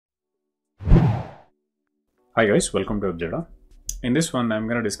Hi guys, welcome to Upjada. In this one, I'm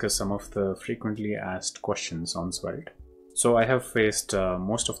going to discuss some of the frequently asked questions on Svelte. So I have faced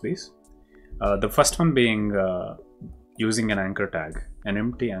most of these. The first one being using an anchor tag, an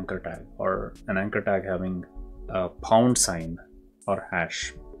empty anchor tag, or an anchor tag having a pound sign or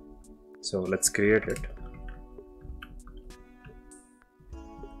hash. So let's create it.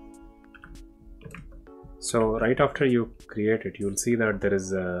 So right after you create it, you'll see that there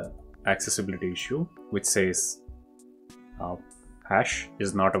is a accessibility issue which says hash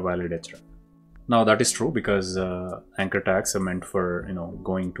is not a valid href. Now that is true because anchor tags are meant for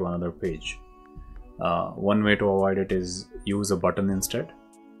going to another page. One way to avoid it is use a button instead,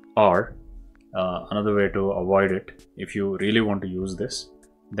 or another way to avoid it, if you really want to use this,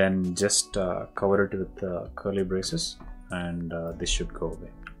 then just cover it with curly braces and this should go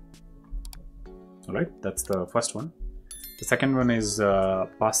away. Alright, that's the first one. The second one is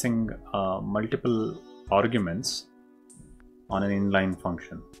passing multiple arguments on an inline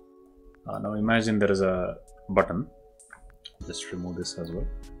function. Now imagine there is a button. Just remove this as well.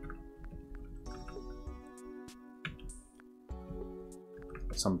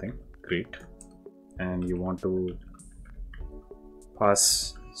 Something, great. And you want to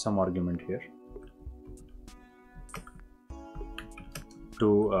pass some argument here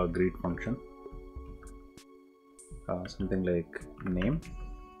to a greet function. Something like name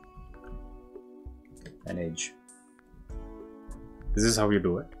and age. This is how you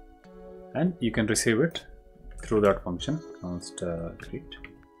do it, and you can receive it through that function const greet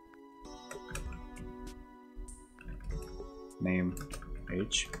name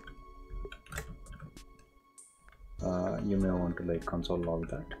age. You may want to console log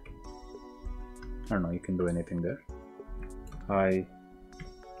that. I don't know, you can do anything there. Hi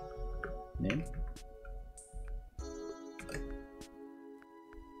name,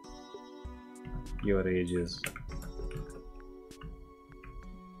 your age is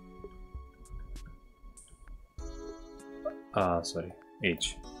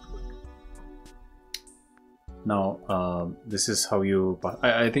age. Now this is how you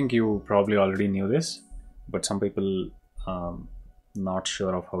I think you probably already knew this, but some people not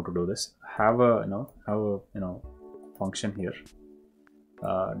sure of how to do this. Have a function here.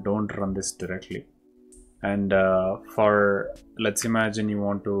 Don't run this directly, and for, let's imagine you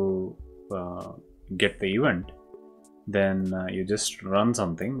want to get the event, then you just run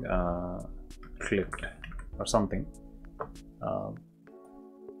something clicked or something. I'll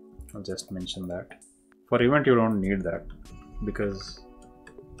just mention that for event you don't need that because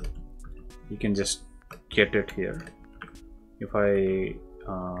you can just get it here. If I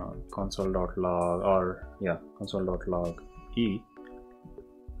console.log or console.log e,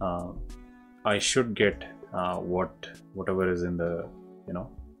 I should get whatever is in the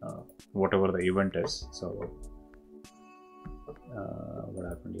whatever the event is. So what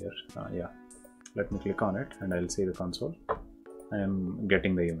happened here? Let me click on it and I'll see the console. I am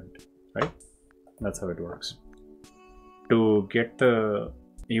getting the event, right? That's how it works. To get the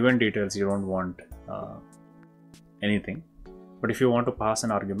event details, you don't want anything, but if you want to pass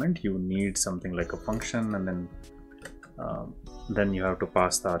an argument, you need something like a function, and then you have to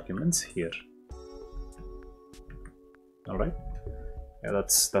pass the arguments here. All right. Yeah,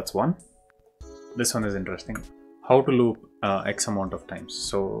 that's one. This one is interesting. How to loop x amount of times.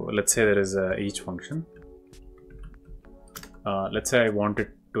 So let's say there is each function. Let's say I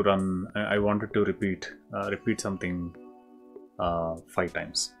wanted to repeat something 5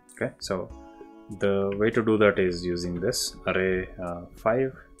 times. Okay, so the way to do that is using this array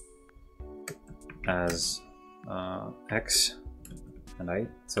 5 as x and I.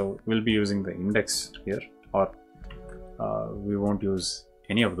 So we'll be using the index here, or we won't use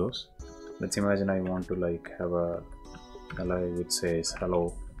any of those. Let's imagine I want to have a li which says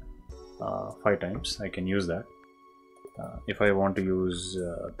hello 5 times. I can use that. If I want to use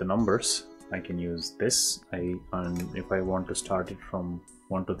the numbers, I can use this. And if I want to start it from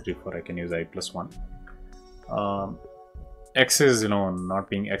 1 2 3 4, I can use I plus 1. X is not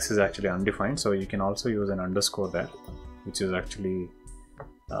being x is actually undefined, so you can also use an underscore there, which is actually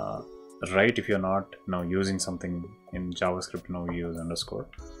right if you're not using something in JavaScript. Now we use underscore.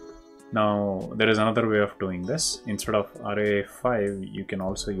 Now there is another way of doing this. Instead of array 5, you can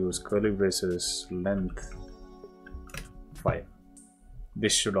also use curly braces length 5.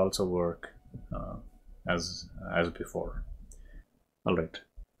 This should also work as before. All right.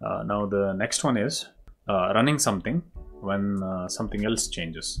 Now the next one is running something when something else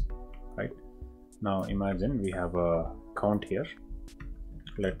changes. Right. Now imagine we have a count here.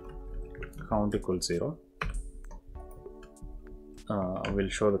 Let count equals 0. We'll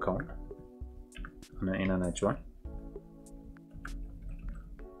show the count. in an h1,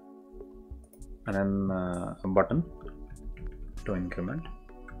 and then a button to increment.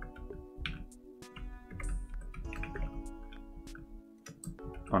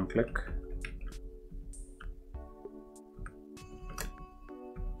 On click,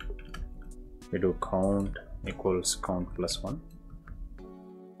 we do count equals count plus 1.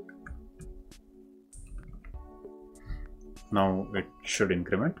 Now it should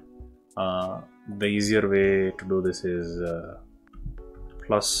increment. The easier way to do this is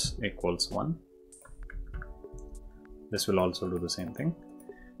plus equals 1. This will also do the same thing.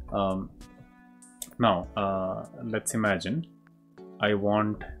 Now let's imagine I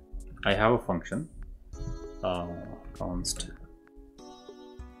have a function const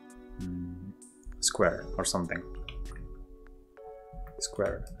square or something,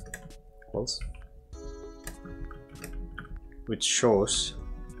 square equals, which shows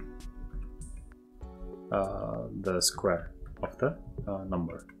the square of the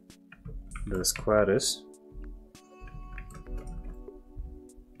number. The square is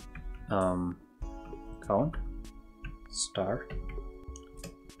count star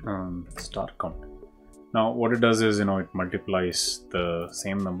count. Now what it does is, it multiplies the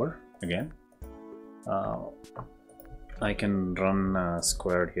same number again. I can run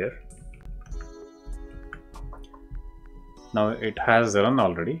squared here. Now it has run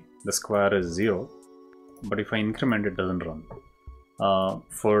already. The square is 0, but if I increment, it doesn't run.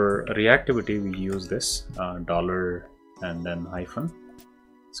 For reactivity, we use this dollar and then hyphen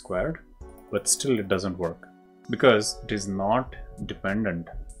squared, but still it doesn't work because it is not dependent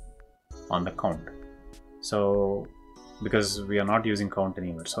on the count. So because we are not using count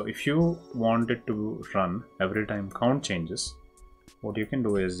anywhere. So if you want it to run every time count changes, what you can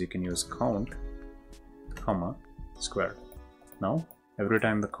do is you can use count comma squared. Now every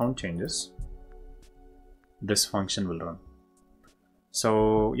time the count changes, this function will run.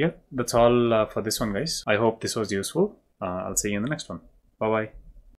 So yeah, that's all for this one, guys. I hope this was useful. I'll see you in the next one. Bye bye.